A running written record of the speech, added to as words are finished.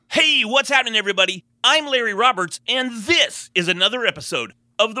Hey, what's happening, everybody? I'm Larry Roberts, and this is another episode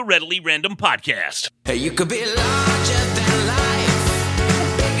of the Readily Random Podcast. Hey, you could be larger than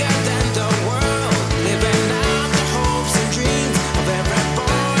life, bigger than the world, living out the hopes and dreams of every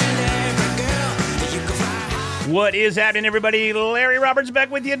boy and every girl. You could fly high. What is happening, everybody? Larry Roberts back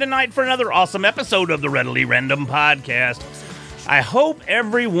with you tonight for another awesome episode of the Readily Random Podcast. I hope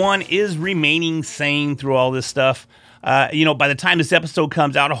everyone is remaining sane through all this stuff. By the time this episode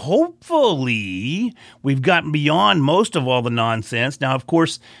comes out, hopefully we've gotten beyond most of all the nonsense. Now, of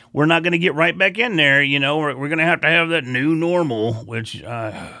course, we're not going to get right back in there. We're going to have that new normal, which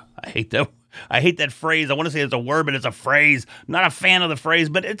I hate that. I hate that phrase. I want to say it's a word, but it's a phrase. I'm not a fan of the phrase,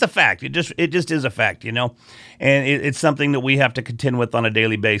 but it's a fact. It just is a fact, and it's something that we have to contend with on a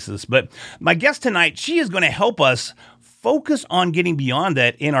daily basis. But my guest tonight, she is going to help us focus on getting beyond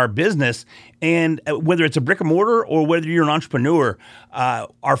that in our business. And whether it's a brick and mortar or whether you're an entrepreneur,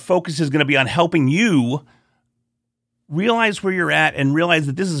 our focus is going to be on helping you realize where you're at and realize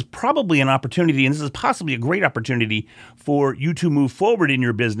that this is probably an opportunity, and this is possibly a great opportunity for you to move forward in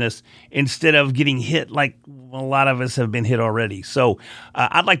your business instead of getting hit like a lot of us have been hit already. So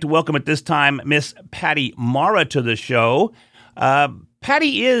I'd like to welcome at this time Miss Patty Mara to the show.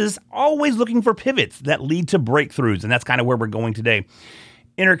 Patty is always looking for pivots that lead to breakthroughs, and that's kind of where we're going today.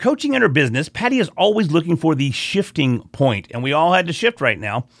 In her coaching and her business, Patty is always looking for the shifting point, and we all had to shift right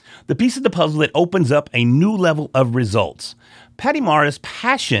now, the piece of the puzzle that opens up a new level of results. Patty Mara's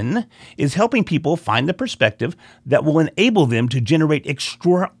passion is helping people find the perspective that will enable them to generate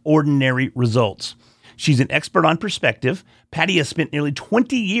extraordinary results. She's an expert on perspective. Patty has spent nearly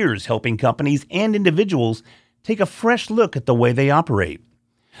 20 years helping companies and individuals take a fresh look at the way they operate.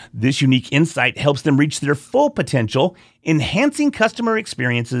 This unique insight helps them reach their full potential, enhancing customer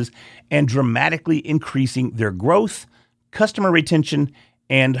experiences and dramatically increasing their growth, customer retention,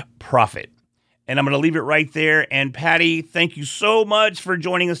 and profit. And I'm going to leave it right there. And Patty, thank you so much for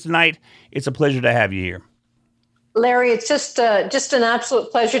joining us tonight. It's a pleasure to have you here. Larry, it's just an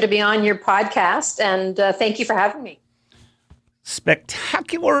absolute pleasure to be on your podcast, and thank you for having me.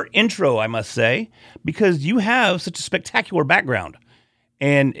 Spectacular intro, I must say, because you have such a spectacular background.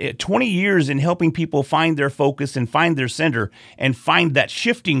 And 20 years in helping people find their focus and find their center and find that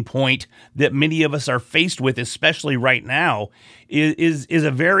shifting point that many of us are faced with, especially right now, is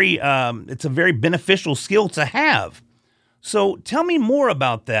a very it's a very beneficial skill to have. So tell me more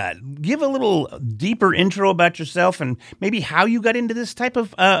about that. Give a little deeper intro about yourself and maybe how you got into this type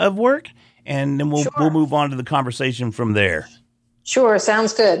of work, and then we'll move on to the conversation from there. Sure,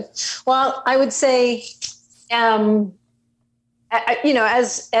 sounds good. Well, I would say, as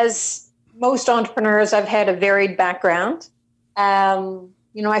most entrepreneurs, I've had a varied background.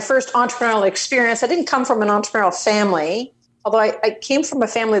 My first entrepreneurial experience, I didn't come from an entrepreneurial family, although I came from a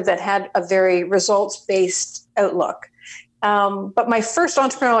family that had a very results-based outlook. But my first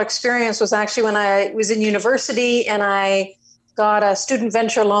entrepreneurial experience was actually when I was in university and I got a student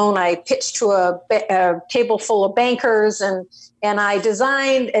venture loan. I pitched to a table full of bankers and I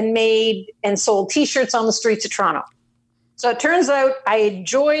designed and made and sold T-shirts on the streets of Toronto. So it turns out I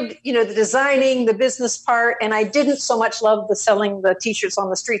enjoyed, the designing, the business part, and I didn't so much love the selling the T-shirts on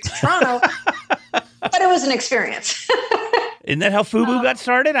the streets of Toronto, but it was an experience. Isn't that how FUBU got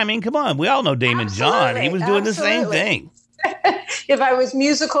started? I mean, come on. We all know Damon John. He was doing the same thing. If I was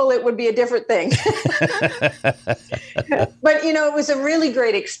musical, it would be a different thing. But, it was a really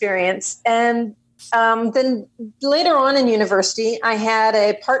great experience. And then later on in university, I had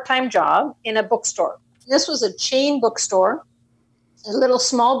a part-time job in a bookstore. This was a chain bookstore, a little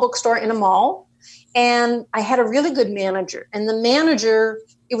small bookstore in a mall. And I had a really good manager. And the manager,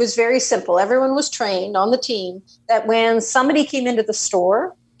 it was very simple. Everyone was trained on the team that when somebody came into the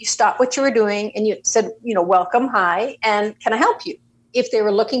store, you stopped what you were doing and you said, welcome, hi, and can I help you? If they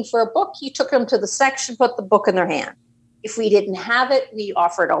were looking for a book, you took them to the section, put the book in their hand. If we didn't have it, we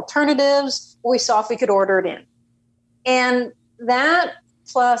offered alternatives, or we saw if we could order it in. And that,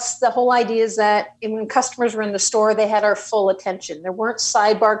 plus the whole idea is that when customers were in the store, they had our full attention. There weren't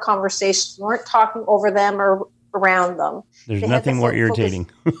sidebar conversations. We weren't talking over them or around them. There's nothing more irritating.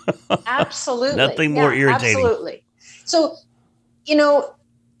 Absolutely. Nothing more irritating. Absolutely. So,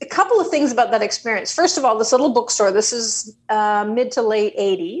 a couple of things about that experience. First of all, this little bookstore, this is mid to late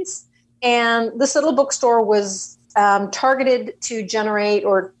 80s. And this little bookstore was targeted to generate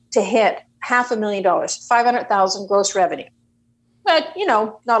or to hit $500,000, $500,000 gross revenue. But,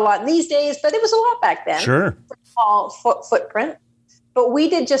 not a lot these days, but it was a lot back then. Sure. Small footprint. But we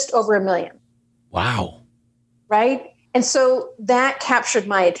did just over $1 million. Wow. Right? And so that captured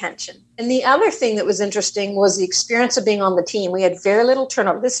my attention. And the other thing that was interesting was the experience of being on the team. We had very little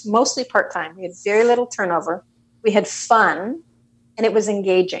turnover. This is mostly part-time. We had very little turnover. We had fun, and it was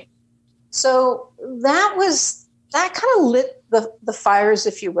engaging. So that kind of lit the fires,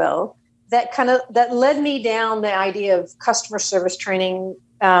 if you will, that led me down the idea of customer service training,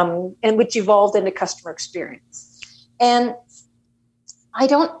 and which evolved into customer experience. And I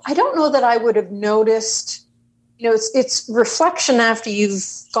don't know that I would have noticed. It's reflection after you've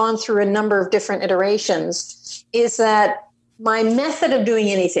gone through a number of different iterations, is that my method of doing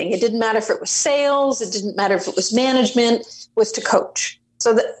anything, it didn't matter if it was sales, it didn't matter if it was management, was to coach.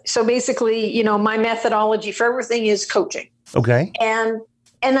 So basically, my methodology for everything is coaching. Okay. And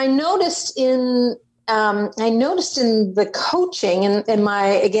I noticed in the coaching and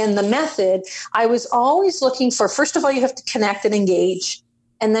the method, I was always looking for, first of all, you have to connect and engage.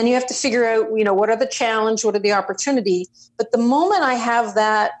 And then you have to figure out, what are the challenge, what are the opportunity. But the moment I have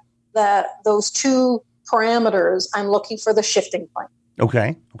those two parameters, I'm looking for the shifting point.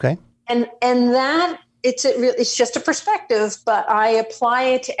 Okay. And that it's just a perspective, but I apply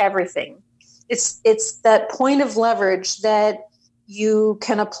it to everything. It's that point of leverage that you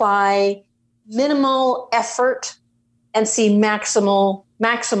can apply minimal effort and see maximal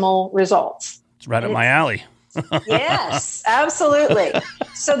results. It's right up my alley. Yes, absolutely.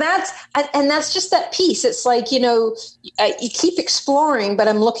 So that's just that piece. It's like, you keep exploring, but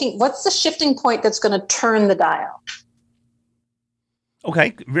I'm looking, what's the shifting point that's going to turn the dial?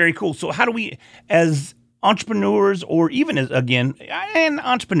 Okay, very cool. So how do we, as entrepreneurs, or even and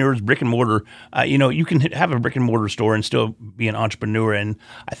entrepreneurs, brick and mortar, you can have a brick and mortar store and still be an entrepreneur. And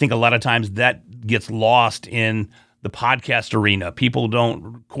I think a lot of times that gets lost in the podcast arena. People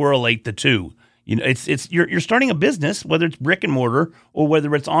don't correlate the two. You're starting a business, whether it's brick and mortar or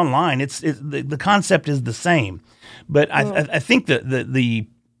whether it's online. The concept is the same. But I think that the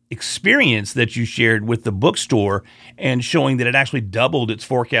experience that you shared with the bookstore and showing that it actually doubled its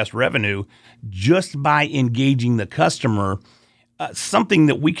forecast revenue just by engaging the customer, something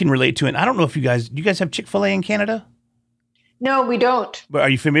that we can relate to. And I don't know if do you guys have Chick-fil-A in Canada? No, we don't. But are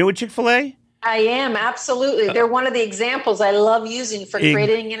you familiar with Chick-fil-A? I am, absolutely. They're one of the examples I love using for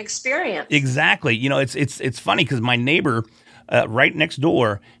creating an experience. Exactly. It's funny because my neighbor right next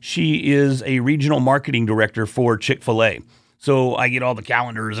door, she is a regional marketing director for Chick-fil-A. So I get all the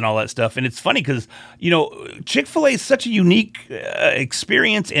calendars and all that stuff. And it's funny because, Chick-fil-A is such a unique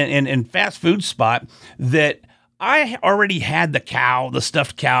experience and fast food spot that I already had the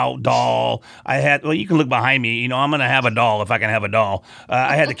stuffed cow doll. You can look behind me. I'm going to have a doll if I can have a doll.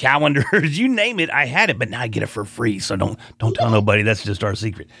 I had the calendars, you name it, I had it, but now I get it for free. So don't tell nobody. That's just our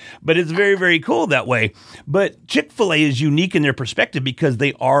secret. But it's very, very cool that way. But Chick-fil-A is unique in their perspective because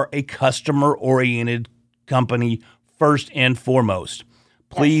they are a customer-oriented company first and foremost.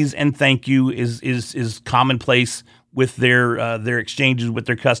 Please and thank you is commonplace with their exchanges with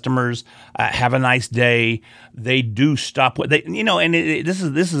their customers. Have a nice day. They do stop what they, this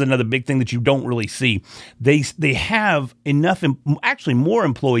is another big thing that you don't really see. They have enough, actually more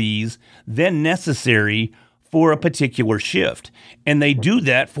employees than necessary for a particular shift. And they do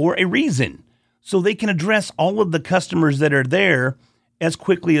that for a reason. So they can address all of the customers that are there as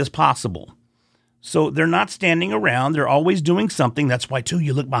quickly as possible. So they're not standing around. They're always doing something. That's why, too,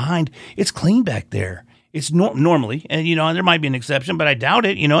 you look behind. It's clean back there. It's normally, and there might be an exception, but I doubt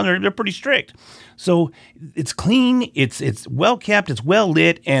it. They're pretty strict. So it's clean, it's well kept, it's well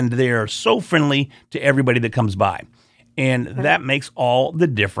lit, and they are so friendly to everybody that comes by, and that makes all the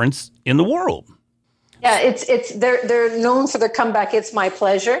difference in the world. Yeah, they're known for their comeback. It's my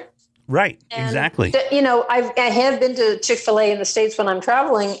pleasure. Right, And exactly. I have been to Chick-fil-A in the States when I'm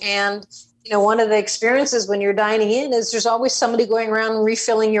traveling, and one of the experiences when you're dining in is there's always somebody going around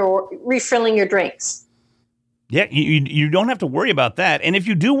refilling your drinks. Yeah, you don't have to worry about that. And if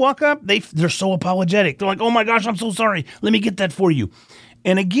you do walk up, they're so apologetic. They're like, "Oh my gosh, I'm so sorry. Let me get that for you."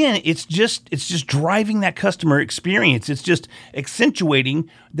 And again, it's just driving that customer experience. It's just accentuating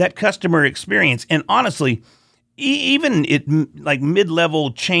that customer experience. And honestly, even like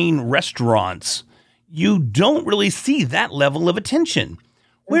mid-level chain restaurants, you don't really see that level of attention.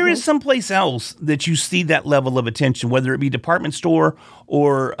 Where is someplace else that you see that level of attention, whether it be department store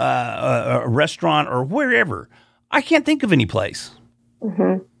or a restaurant or wherever? I can't think of any place.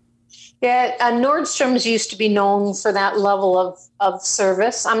 Mm-hmm. Yeah, Nordstrom's used to be known for that level of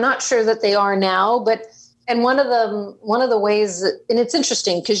service. I'm not sure that they are now, and one of the ways that, and it's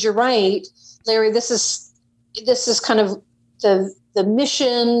interesting because you're right, Larry. This is kind of the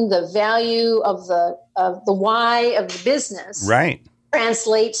mission, the value of the why of the business, Right.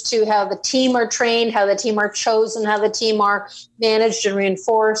 translates to how the team are trained, how the team are chosen, how the team are managed and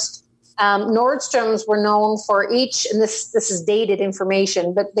reinforced. Nordstrom's were known for each, and this is dated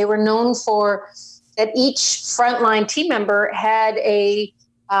information, but they were known for that each frontline team member had a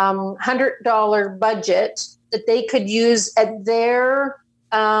 $100 budget that they could use at their,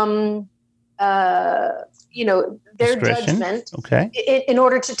 their Discretion. judgment, Okay. in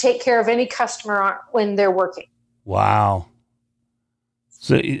order to take care of any customer when they're working. Wow.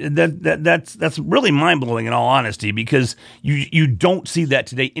 So that's really mind blowing in all honesty, because you don't see that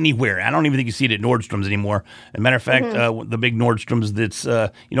today anywhere. I don't even think you see it at Nordstrom's anymore. As a matter of fact, the big Nordstrom's that's I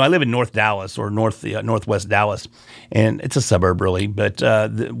live in North Dallas, or northwest Dallas, and it's a suburb really, but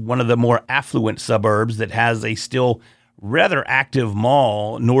one of the more affluent suburbs that has a still rather active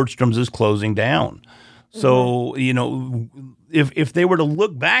mall, Nordstrom's is closing down. So, if they were to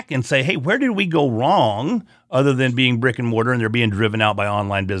look back and say, hey, where did we go wrong, other than being brick and mortar and they're being driven out by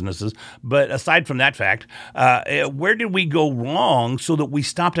online businesses? But aside from that fact, where did we go wrong so that we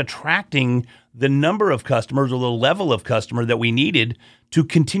stopped attracting the number of customers or the level of customer that we needed to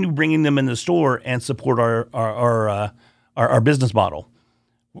continue bringing them in the store and support our business model?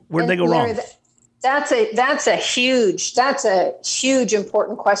 Where did they go Larry, wrong? That's a huge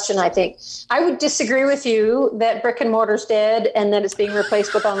important question. I think I would disagree with you that brick and mortar's dead and that it's being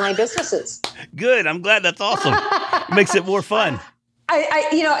replaced with online businesses. Good. I'm glad. That's awesome. Makes it more fun.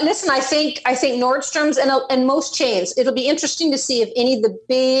 Listen, I think Nordstrom's and most chains, it'll be interesting to see if any of the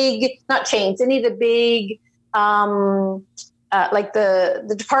big, not chains, any of the big, like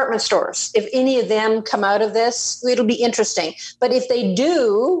the department stores, if any of them come out of this, it'll be interesting. But if they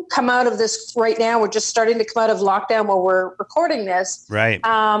do come out of this right now, we're just starting to come out of lockdown while we're recording this. Right.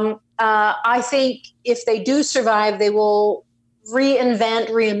 I think if they do survive, they will reinvent,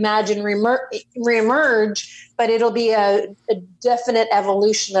 reimagine, reemerge, but it'll be a definite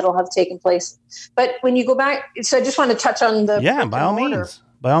evolution that'll have taken place. But when you go back, so I just want to touch on the By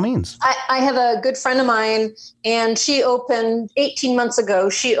all means. I have a good friend of mine, and she opened 18 months ago.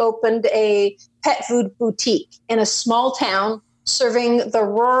 She opened a pet food boutique in a small town, serving the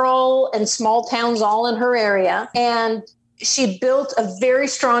rural and small towns all in her area. And she built a very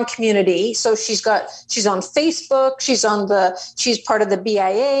strong community. So she's on Facebook. She's part of the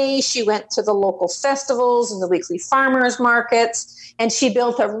BIA. She went to the local festivals and the weekly farmers markets, and she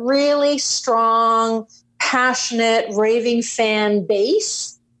built a really strong, passionate, raving fan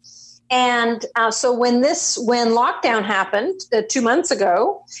base. And so when lockdown happened 2 months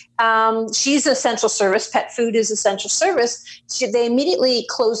ago, she's essential service. Pet food is essential service. They immediately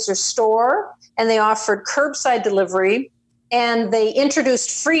closed their store, and they offered curbside delivery, and they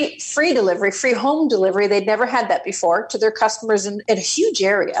introduced free delivery, free home delivery. They'd never had that before to their customers in a huge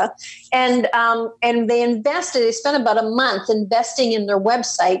area. And they spent about a month investing in their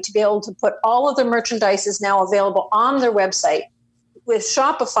website to be able to put all of their merchandise is now available on their website with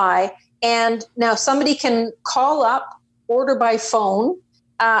Shopify. And now somebody can call up, order by phone,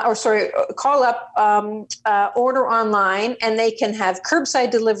 call up, order online, and they can have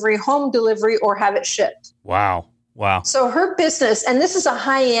curbside delivery, home delivery, or have it shipped. Wow. So her business, and this is a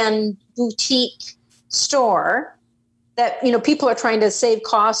high-end boutique store that, people are trying to save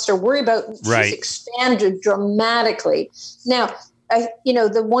costs or worry about. Right. She's expanded dramatically. Now,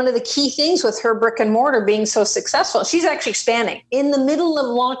 one of the key things with her brick and mortar being so successful, she's actually expanding. In the middle of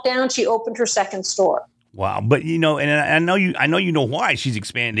lockdown, she opened her second store. Wow. But, and I know you know why she's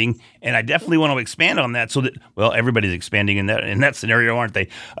expanding, and I definitely want to expand on that so that, everybody's expanding in that scenario, aren't they?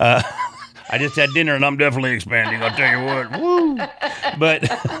 I just had dinner and I'm definitely expanding. I'll tell you what. Woo.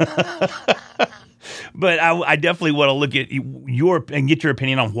 But I definitely want to look at and get your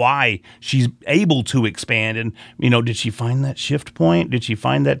opinion on why she's able to expand. And, did she find that shift point? Did she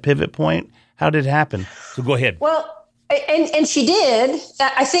find that pivot point? How did it happen? So go ahead. Well, and she did.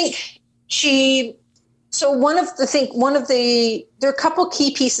 I think so there are a couple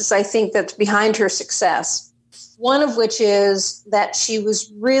key pieces I think that's behind her success. One of which is that she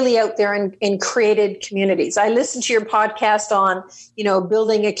was really out there and created communities. I listened to your podcast on,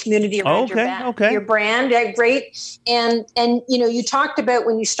 building a community around your brand. Yeah, great. And you talked about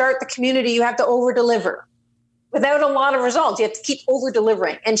when you start the community, you have to over deliver without a lot of results. You have to keep over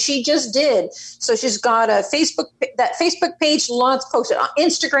delivering. And she just did. So she's got that Facebook page, lots posted on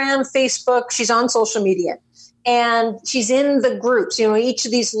Instagram, Facebook. She's on social media, and she's in the groups. Each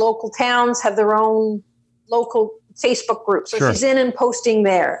of these local towns have their own local Facebook group. So Sure. She's in and posting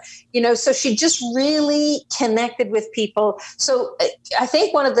there, so she just really connected with people. So I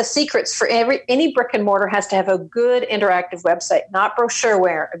think one of the secrets for any brick and mortar has to have a good interactive website, not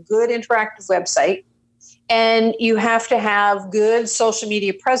brochureware, a good interactive website. And you have to have good social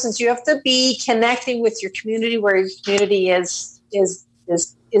media presence. You have to be connecting with your community where your community is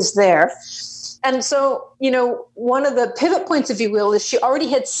there. And so, one of the pivot points, if you will, is she already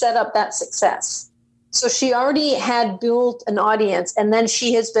had set up that success. So she already had built an audience, and then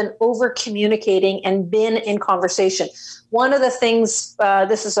she has been over communicating and been in conversation. One of the things,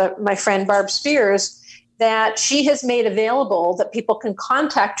 this is my friend Barb Spears, that she has made available that people can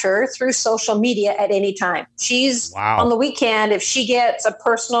contact her through social media at any time. She's on the weekend. If she gets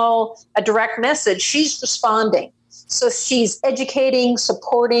a direct message, she's responding. So she's educating,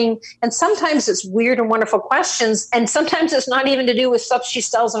 supporting, and sometimes it's weird and wonderful questions. And sometimes it's not even to do with stuff she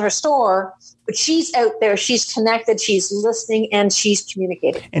sells in her store, but she's out there, she's connected, she's listening, and she's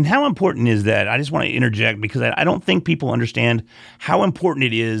communicating. And how important is that? I just want to interject because I don't think people understand how important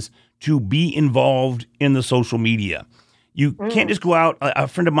it is to be involved in the social media. You can't just go out. A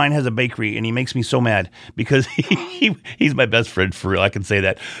friend of mine has a bakery, and he makes me so mad because he's my best friend for real. I can say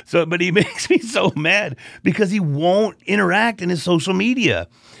that. But he makes me so mad because he won't interact in his social media.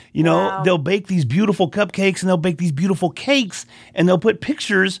 They'll bake these beautiful cupcakes and they'll bake these beautiful cakes and they'll put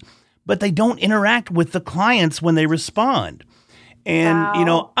pictures, but they don't interact with the clients when they respond. And,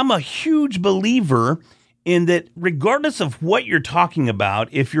 I'm a huge believer in that regardless of what you're talking about,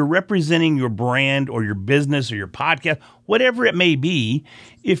 if you're representing your brand or your business or your podcast, whatever it may be,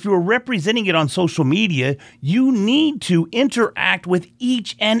 if you're representing it on social media, you need to interact with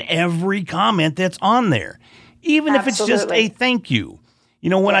each and every comment that's on there, even if it's just a thank you.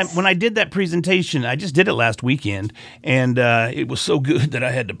 When I did that presentation, I just did it last weekend, and it was so good that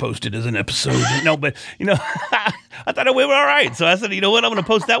I had to post it as an episode. But I thought it went all right. So I said, you know what, I'm going to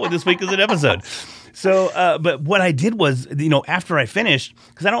post that one this week as an episode. So, but what I did was, after I finished,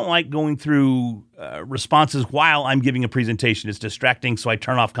 because I don't like going through responses while I'm giving a presentation. It's distracting, so I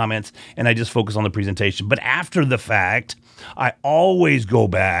turn off comments and I just focus on the presentation. But after the fact, I always go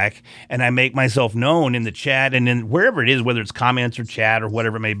back and I make myself known in the chat and in wherever it is, whether it's comments or chat or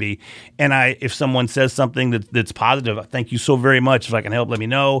whatever it may be. And if someone says something that's positive, thank you so very much. If I can help, let me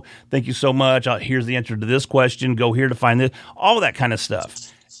know. Thank you so much. Here's the answer to this question. Go here to find this. All that kind of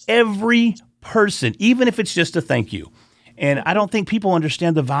stuff. Every person, even if it's just a thank you. And I don't think people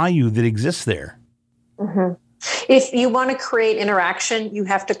understand the value that exists there. Mm-hmm. If you want to create interaction, you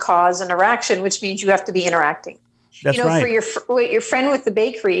have to cause interaction, which means you have to be interacting. That's right. For your friend with the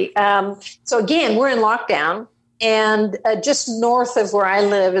bakery. So again, we're in lockdown, and just north of where I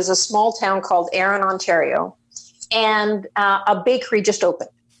live is a small town called Erin, Ontario, and a bakery just opened.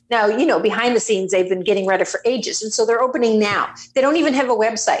 Now, behind the scenes, they've been getting ready for ages, and so they're opening now. They don't even have a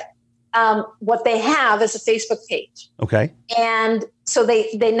website. What they have is a Facebook page. Okay. And so they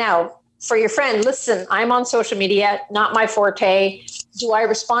now, for your friend, listen, I'm on social media, not my forte. Do I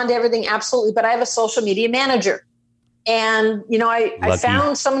respond to everything? Absolutely. But I have a social media manager. And, I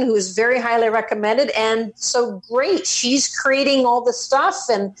found someone who is very highly recommended. And so great. She's creating all the stuff,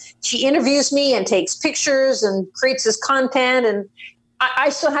 and she interviews me and takes pictures and creates this content. And I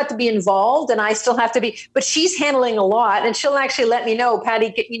still have to be involved, and I still have to be, but she's handling a lot, and she'll actually let me know,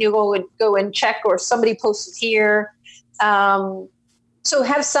 Patty, go and check, or somebody posted here. So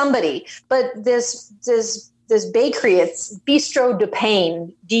have somebody, but this bakery, it's Bistro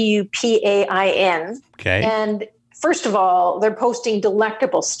Dupain, Dupain. Okay. And first of all, they're posting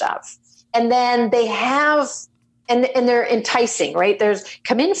delectable stuff. And then they have, and they're enticing, right? There's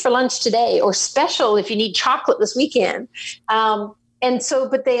come in for lunch today, or special if you need chocolate this weekend. And so,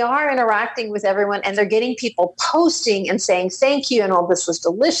 but they are interacting with everyone, and they're getting people posting and saying, thank you. And this was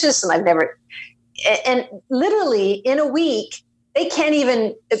delicious. And and literally in a week, they can't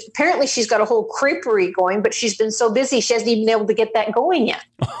even, apparently she's got a whole creperie going, but she's been so busy, she hasn't even been able to get that going yet.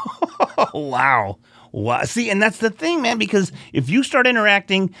 Wow. See, and that's the thing, man, because if you start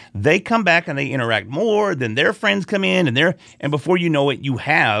interacting, they come back and they interact more, then their friends come in and before you know it, you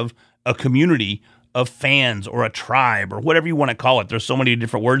have a community of fans or a tribe or whatever you want to call it. There's so many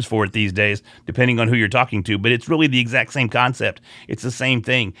different words for it these days, depending on who you're talking to, but it's really the exact same concept. It's the same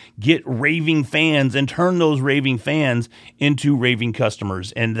thing. Get raving fans and turn those raving fans into raving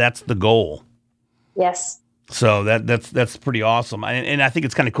customers. And that's the goal. Yes. So that's pretty awesome. And I think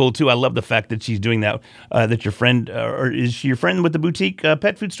it's kind of cool too. I love the fact that she's doing that, that your friend, or is she your friend with the boutique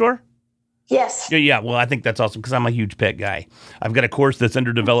pet food store? Yes. Yeah. Well, I think that's awesome because I'm a huge pet guy. I've got a course that's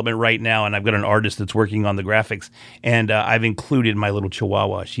under development right now, and I've got an artist that's working on the graphics. And I've included my little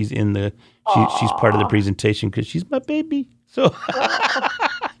Chihuahua. She's she's part of the presentation because she's my baby. So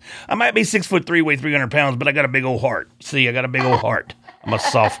I might be 6'3", weigh 300 pounds, but I got a big old heart. See, I got a big old heart. I'm a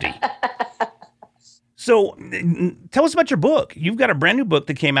softie. So tell us about your book. You've got a brand new book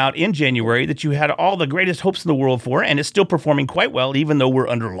that came out in January that you had all the greatest hopes in the world for, and it's still performing quite well, even though we're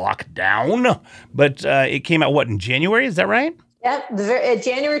under lockdown. But it came out, what, in January? Is that right? Yeah,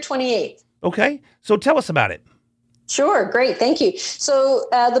 January 28th. Okay. So tell us about it. Sure. Great. Thank you. So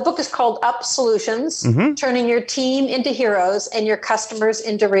the book is called Up Solutions, Turning Your Team into Heroes and Your Customers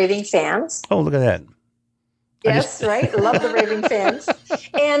into Raving Fans. Oh, look at that. Yes, right. Love the raving fans.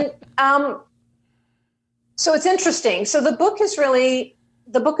 And so it's interesting. So the book is really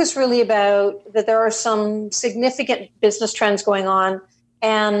about that there are some significant business trends going on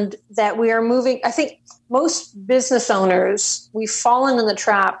and that we are moving. I think most business owners, we've fallen in the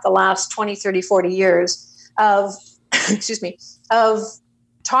trap the last 20, 30, 40 years of, of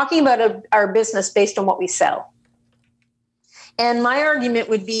talking about our business based on what we sell. And my argument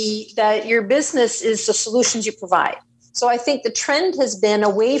would be that your business is the solutions you provide. So I think the trend has been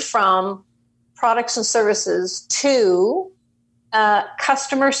away from products and services to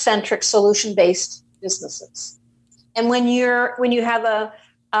customer-centric, solution-based businesses. And when you have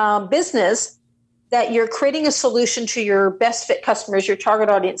a business that you're creating a solution to your best fit customers, your target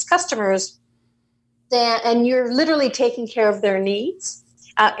audience customers, and you're literally taking care of their needs,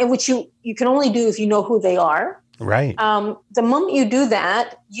 in which you can only do if you know who they are. Right. The moment you do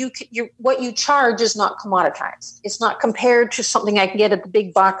that, what you charge is not commoditized. It's not compared to something I can get at the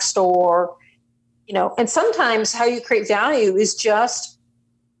big box store, and sometimes how you create value is just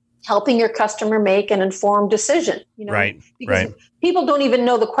helping your customer make an informed decision. Right. Because people don't even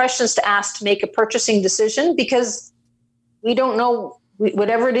know the questions to ask to make a purchasing decision because we don't know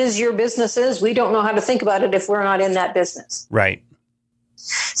whatever it is your business is. We don't know how to think about it if we're not in that business. Right.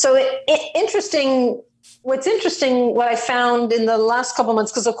 So what's interesting, what I found in the last couple of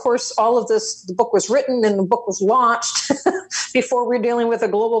months, because of course all of this, the book was written and the book was launched before we're dealing with a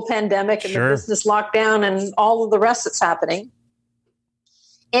global pandemic and the business lockdown and all of the rest that's happening.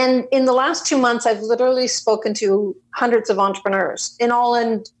 And in the last 2 months, I've literally spoken to hundreds of entrepreneurs in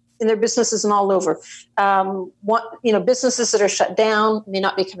their businesses and all over. Businesses that are shut down, may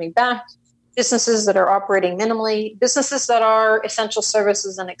not be coming back, businesses that are operating minimally, businesses that are essential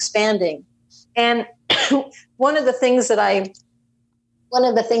services and expanding. And one of the things that I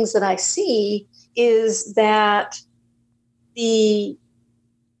see is that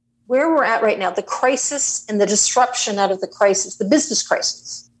where we're at right now, the crisis and the disruption out of the crisis, the business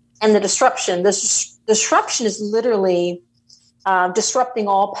crisis and the disruption. This disruption is literally disrupting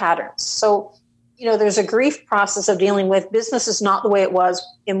all patterns. So, there's a grief process of dealing with business is not the way it was,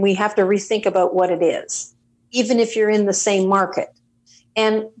 and we have to rethink about what it is, even if you're in the same market.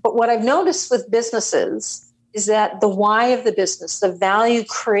 But what I've noticed with businesses is that the why of the business, the value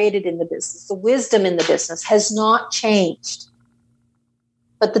created in the business, the wisdom in the business has not changed.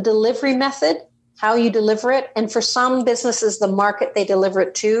 But the delivery method, how you deliver it, and for some businesses, the market they deliver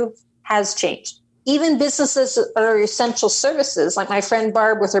it to has changed. Even businesses that are essential services, like my friend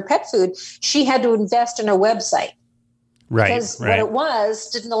Barb with her pet food, she had to invest in a website. Right. Because what it was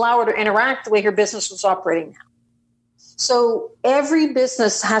didn't allow her to interact the way her business was operating now. So every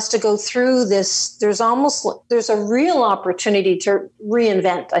business has to go through this. There's a real opportunity to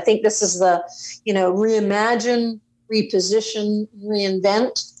reinvent. I think this is the, reimagine, reposition,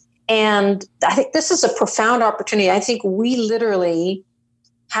 reinvent. And I think this is a profound opportunity. I think we literally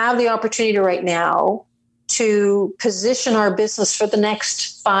have the opportunity right now to position our business for the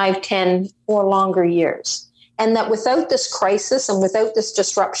next 5, 10 or longer years. And that without this crisis and without this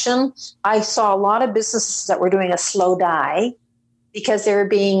disruption, I saw a lot of businesses that were doing a slow die because they were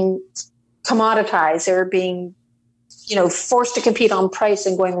being commoditized. They were being, forced to compete on price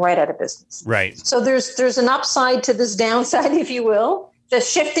and going right out of business. Right. So there's an upside to this downside, if you will. The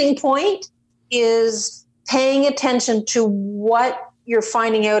shifting point is paying attention to what you're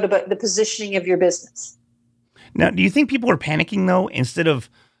finding out about the positioning of your business. Now, do you think people are panicking, though, instead of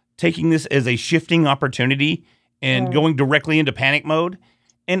taking this as a shifting opportunity and going directly into panic mode?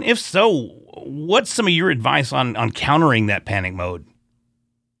 And if so, what's some of your advice on countering that panic mode?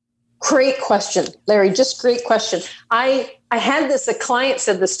 Great question, Larry. Just great question. I had a client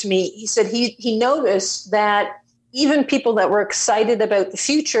said this to me. He said he noticed that even people that were excited about the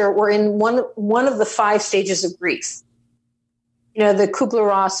future were in one of the 5 stages of grief. The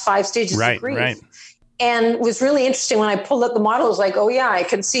Kubler-Ross 5 stages of grief. Right. And it was really interesting when I pulled up the model. I was like, oh, yeah, I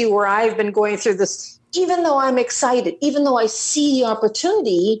can see where I've been going through this. Even though I'm excited, even though I see the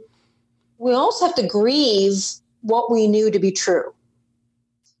opportunity, we also have to grieve what we knew to be true.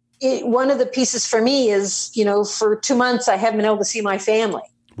 One of the pieces for me is, for 2 months, I haven't been able to see my family.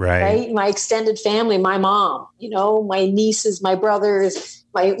 Right. My extended family, my mom, my nieces, my brothers.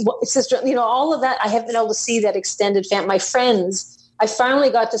 my sister, all of that. I have been able to see that extended family. My friends, I finally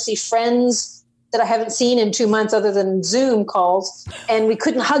got to see friends that I haven't seen in 2 months other than Zoom calls, and we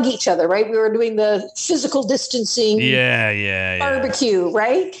couldn't hug each other, right? We were doing the physical distancing barbecue,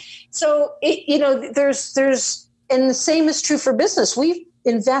 right? So, there's, and the same is true for business. We've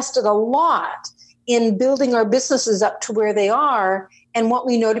invested a lot in building our businesses up to where they are, and what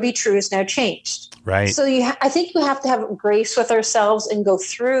we know to be true is now changed. Right. So I think we have to have grace with ourselves and go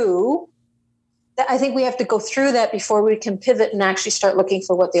through that. I think we have to go through that before we can pivot and actually start looking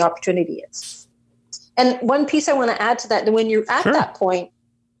for what the opportunity is. And one piece I want to add to that, and when you're at that point,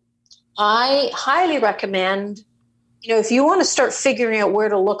 I highly recommend, if you want to start figuring out where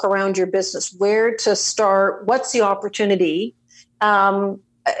to look around your business, where to start, what's the opportunity,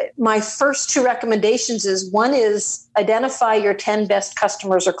 my first two recommendations is, one is identify your 10 best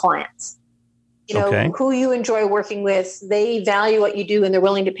customers or clients. Who you enjoy working with, they value what you do and they're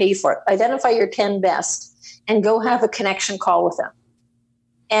willing to pay you for it. Identify your 10 best and go have a connection call with them.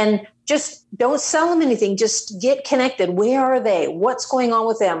 And just don't sell them anything. Just get connected. Where are they? What's going on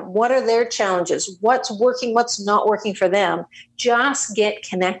with them? What are their challenges? What's working? What's not working for them? Just get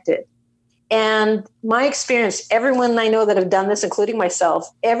connected. And my experience, everyone I know that have done this, including myself,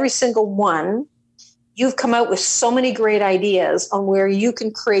 every single one, you've come out with so many great ideas on where you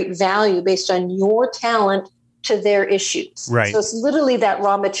can create value based on your talent to their issues. Right. So it's literally that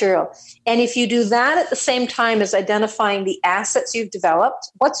raw material. And if you do that at the same time as identifying the assets you've developed,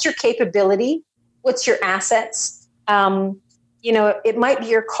 what's your capability? What's your assets? It might be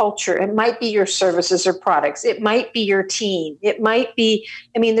your culture. It might be your services or products. It might be your team. It might be,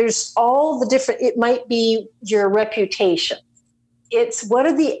 there's all the different, it might be your reputation. It's what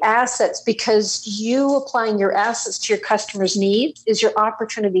are the assets, because you applying your assets to your customers' needs is your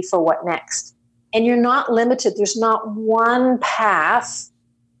opportunity for what next. And you're not limited. There's not one path.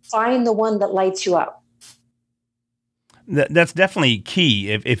 Find the one that lights you up. That's definitely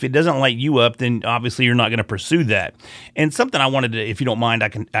key. If it doesn't light you up, then obviously you're not going to pursue that. And something I wanted to, if you don't mind, I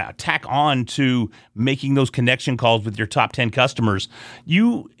can tack on to making those connection calls with your top 10 customers.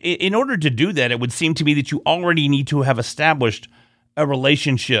 In order to do that, it would seem to me that you already need to have established a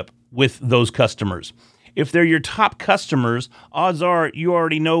relationship with those customers. If they're your top customers, odds are you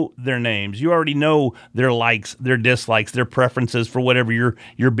already know their names. You already know their likes, their dislikes, their preferences for whatever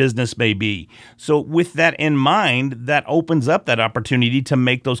your business may be. So with that in mind, that opens up that opportunity to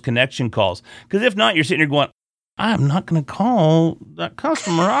make those connection calls. Because if not, you're sitting here going, I'm not going to call that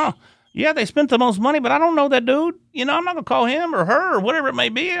customer. Yeah, they spent the most money, but I don't know that dude. I'm not going to call him or her or whatever it may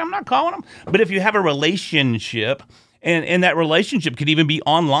be. I'm not calling them. But if you have a relationship, and that relationship could even be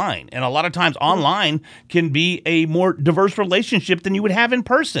online. And a lot of times online can be a more diverse relationship than you would have in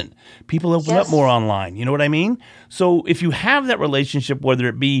person. People open up more online. You know what I mean? So if you have that relationship, whether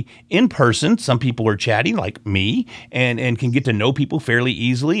it be in person, some people are chatty like me and can get to know people fairly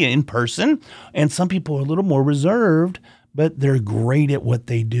easily in person. And some people are a little more reserved, but they're great at what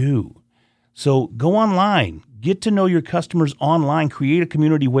they do. So go online. Get to know your customers online. Create a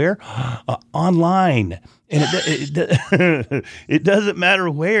community where? Online. And it doesn't matter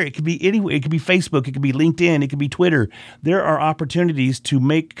where. It could be anywhere. It could be Facebook. It could be LinkedIn. It could be Twitter. There are opportunities to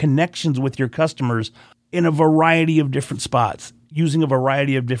make connections with your customers in a variety of different spots, using a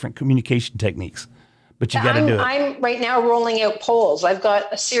variety of different communication techniques. But you got to do it. I'm right now rolling out polls. I've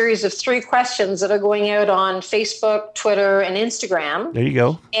got a series of 3 questions that are going out on Facebook, Twitter, and Instagram. There you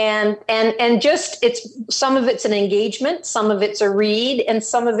go. And just some of it's an engagement, some of it's a read, and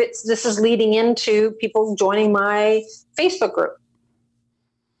some of this is leading into people joining my Facebook group.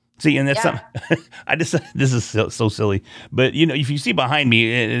 See, and that's something this is so silly. But, if you see behind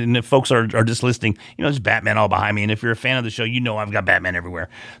me, and if folks are just listening, there's Batman all behind me. And if you're a fan of the show, I've got Batman everywhere.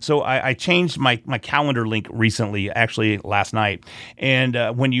 So I changed my calendar link recently, actually last night. And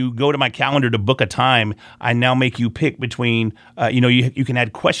when you go to my calendar to book a time, I now make you pick between, you can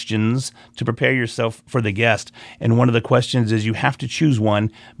add questions to prepare yourself for the guest. And one of the questions is you have to choose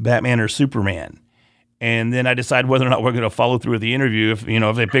one, Batman or Superman. And then I decide whether or not we're going to follow through with the interview. If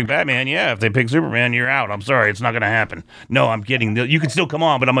they pick Batman, yeah. If they pick Superman, you're out. I'm sorry, it's not going to happen. No, I'm kidding. You can still come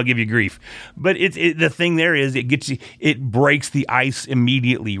on, but I'm going to give you grief. But the thing there is, it breaks the ice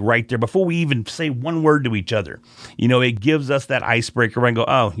immediately right there before we even say one word to each other. It gives us that icebreaker and go,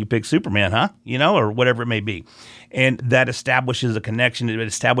 oh, you pick Superman, huh? Or whatever it may be. And that establishes a connection. It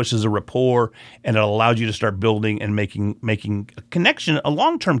establishes a rapport, and it allows you to start building and making a connection, a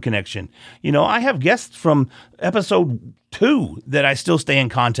long-term connection. I have guests from episode 2 that I still stay in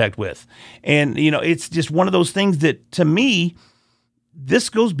contact with. And, it's just one of those things that, to me, this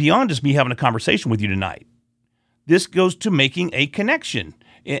goes beyond just me having a conversation with you tonight. This goes to making a connection.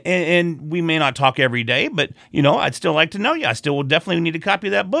 And we may not talk every day, but, I'd still like to know you. I still will definitely need a copy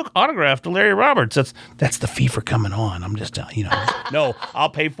of that book, autographed to Larry Roberts. That's the fee for coming on. I'm just, no,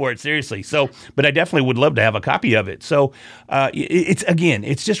 I'll pay for it, seriously. So, but I definitely would love to have a copy of it. So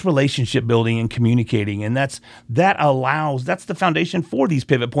it's just relationship building and communicating. And that's the foundation for these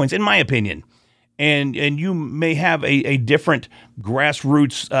pivot points, in my opinion. And you may have a different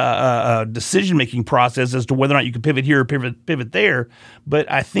grassroots decision-making process as to whether or not you can pivot here or pivot there,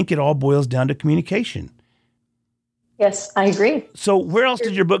 but I think it all boils down to communication. Yes, I agree. So where else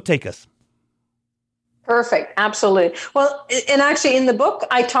did your book take us? Perfect. Absolutely. Well, and actually in the book,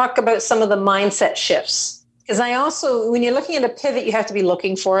 I talk about some of the mindset shifts, because I also, when you're looking at a pivot, you have to be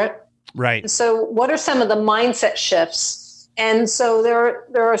looking for it. Right. And so what are some of the mindset shifts? And so there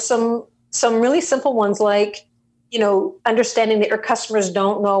are some really simple ones, like, understanding that your customers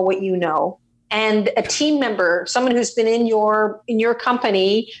don't know what you know. And a team member, someone who's been in your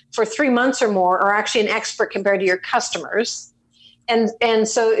company for 3 months or more, are actually an expert compared to your customers. And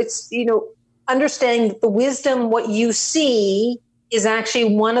so it's, understanding that the wisdom, what you see, is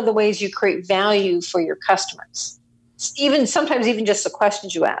actually one of the ways you create value for your customers. Sometimes even just the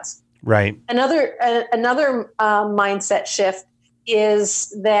questions you ask. Right. Another mindset shift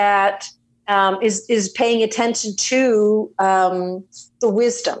is that is paying attention to the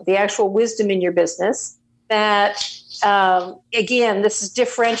wisdom, the actual wisdom in your business. That again, this is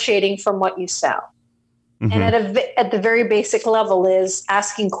differentiating from what you sell. Mm-hmm. And at the very basic level is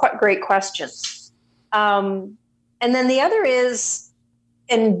asking great questions. And then the other is,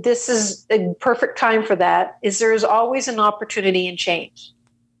 and this is a perfect time for that, is there is always an opportunity in change.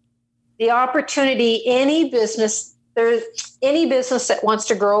 The opportunity, any business that wants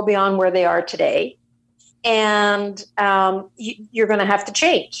to grow beyond where they are today, and you're going to have to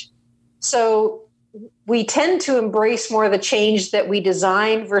change. So we tend to embrace more of the change that we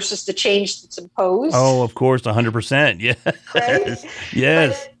design versus the change that's imposed. Oh, of course, 100%. Yeah. Right?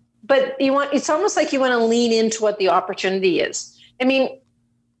 Yes. But it's almost like you want to lean into what the opportunity is. I mean,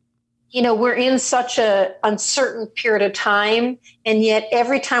 we're in such a uncertain period of time, and yet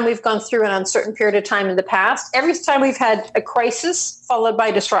every time we've gone through an uncertain period of time in the past, every time we've had a crisis followed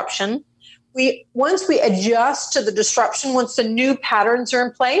by disruption, once we adjust to the disruption, once the new patterns are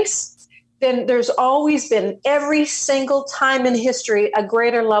in place, then there's always been, every single time in history, a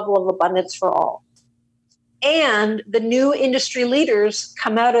greater level of abundance for all. And the new industry leaders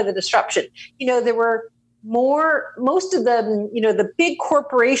come out of the disruption. There were most of them, the big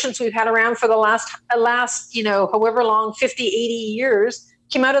corporations we've had around for the last, however long, 50, 80 years,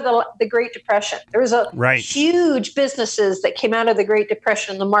 came out of the Great Depression. There was huge businesses that came out of the Great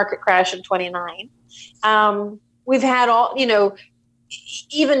Depression, the market crash in 29. We've had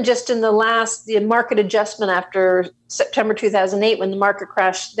even just in the market adjustment after September 2008, when the market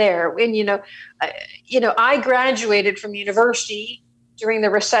crashed there. And, I graduated from university during the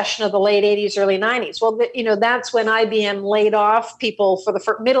recession of the late 80s, early 90s. Well, that's when IBM laid off people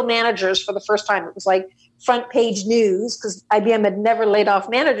for middle managers for the first time. It was like front page news, because IBM had never laid off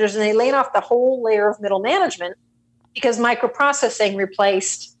managers, and they laid off the whole layer of middle management because microprocessing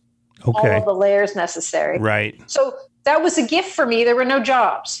replaced all of the layers necessary. Right. So that was a gift for me. There were no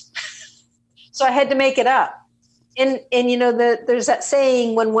jobs. So I had to make it up. And there's that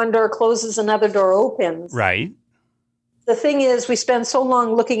saying, when one door closes, another door opens. Right. The thing is, we spend so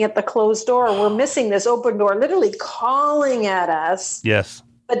long looking at the closed door, we're missing this open door literally calling at us. Yes.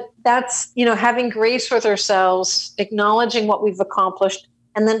 But that's, having grace with ourselves, acknowledging what we've accomplished,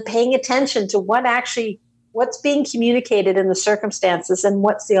 and then paying attention to what's being communicated in the circumstances and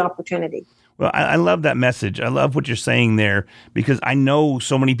what's the opportunity. Well, I love that message. I love what you're saying there, because I know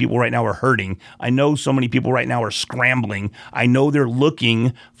so many people right now are hurting. I know so many people right now are scrambling. I know they're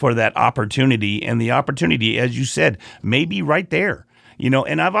looking for that opportunity, and the opportunity, as you said, may be right there.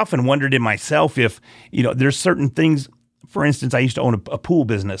 And I've often wondered in myself if, there's certain things. For instance, I used to own a pool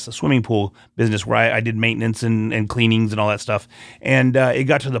business, a swimming pool business, where I did maintenance and cleanings and all that stuff. And it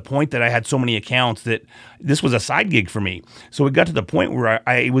got to the point that I had so many accounts that this was a side gig for me. So it got to the point where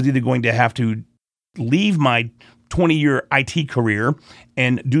I was either going to have to leave my 20-year IT career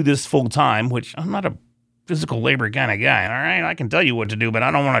and do this full time, which I'm not a physical labor kind of guy. All right, I can tell you what to do, but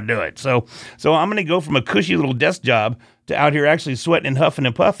I don't want to do it. So I'm going to go from a cushy little desk job to out here actually sweating and huffing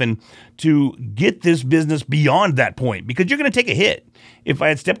and puffing to get this business beyond that point, because you're going to take a hit. If I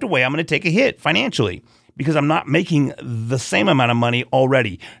had stepped away, I'm going to take a hit financially because I'm not making the same amount of money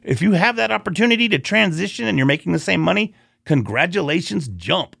already. If you have that opportunity to transition and you're making the same money, congratulations,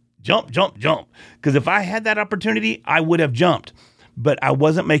 jump. Because if I had that opportunity, I would have jumped. but I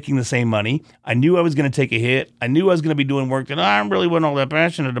wasn't making the same money. I knew I was going to take a hit. I knew I was going to be doing work that I really wasn't all that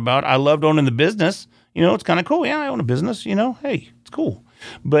passionate about. I loved owning the business. It's kind of cool. Yeah, I own a business, hey, it's cool.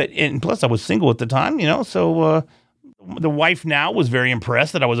 And plus I was single at the time, so the wife now was very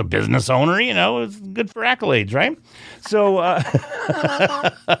impressed that I was a business owner, it was good for accolades, right? So,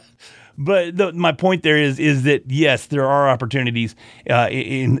 but my point there is that, yes, there are opportunities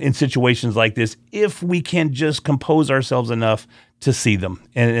in situations like this if we can just compose ourselves enough to see them.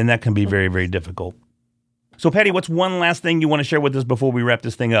 And that can be very, very difficult. So, Patty, what's one last thing you want to share with us before we wrap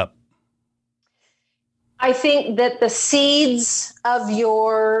this thing up? I think that the seeds of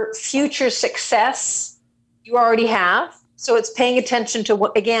your future success you already have. So it's paying attention to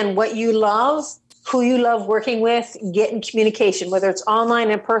what you love, who you love working with, get in communication, whether it's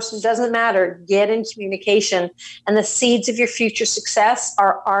online, in person, doesn't matter. Get in communication. And the seeds of your future success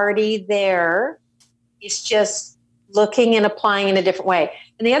are already there. It's just looking and applying in a different way.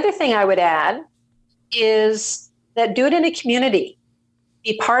 And the other thing I would add is that do it in a community.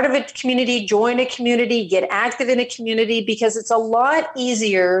 Be part of a community, join a community, get active in a community, because it's a lot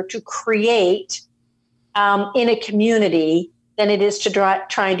easier to create in a community than it is to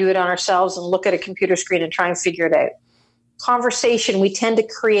try and do it on ourselves and look at a computer screen and try and figure it out. Conversation, we tend to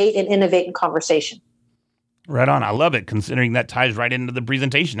create and innovate in conversation. Right on. I love it, considering that ties right into the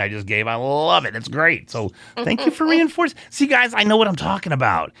presentation I just gave. I love it. It's great. So thank you for reinforcing. See, guys, I know what I'm talking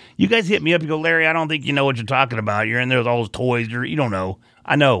about. You guys hit me up. You go, Larry, I don't think you know what you're talking about. You're in there with all those toys. You don't know.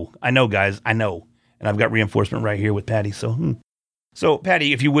 I know, guys. I know. And I've got reinforcement right here with Patty. So,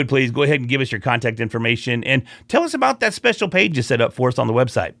 Patty, if you would please go ahead and give us your contact information and tell us about that special page you set up for us on the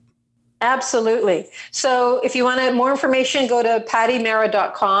website. Absolutely. So if you want more information, go to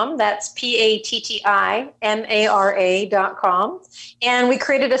pattymara.com. That's PATTIMARA.com. And we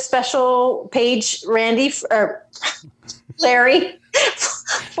created a special page, Larry,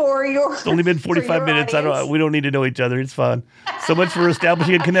 for your... It's only been 45 minutes. We don't need to know each other. It's fun. So much for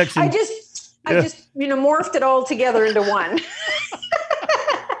establishing a connection. I just morphed it all together into one.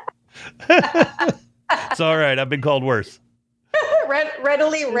 It's all right. I've been called worse.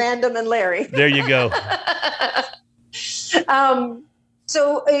 Readily Random and Larry. There you go.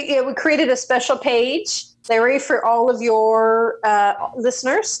 We created a special page, Larry, for all of your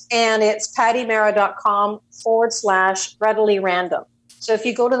listeners, and it's pattymara.com/readily random. So if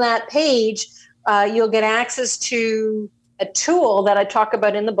you go to that page, you'll get access to a tool that I talk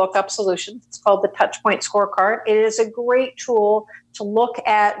about in the book, Up Solutions. It's called the Touchpoint Scorecard. It is a great tool to look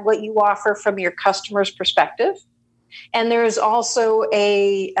at what you offer from your customer's perspective. And there's also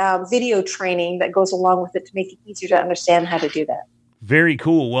a video training that goes along with it to make it easier to understand how to do that. Very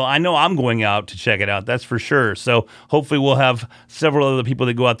cool. Well, I know I'm going out to check it out. That's for sure. So hopefully we'll have several other people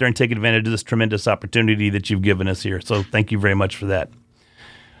that go out there and take advantage of this tremendous opportunity that you've given us here. So thank you very much for that.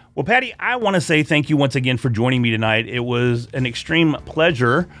 Well, Patty, I want to say thank you once again for joining me tonight. It was an extreme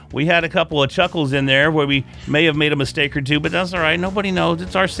pleasure. We had a couple of chuckles in there where we may have made a mistake or two, but that's all right. Nobody knows.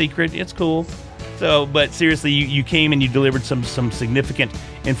 It's our secret. It's cool. So, but seriously, you came and you delivered some significant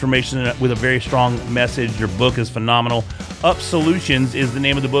information with a very strong message. Your book is phenomenal. Up Solutions is the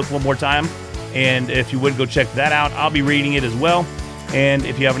name of the book, one more time. And if you would go check that out, I'll be reading it as well. And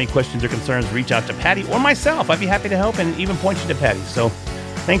if you have any questions or concerns, reach out to Patty or myself. I'd be happy to help and even point you to Patty. So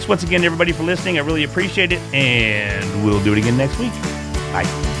thanks once again, everybody, for listening. I really appreciate it. And we'll do it again next week. Bye.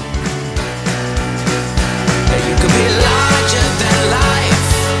 You could be larger than life.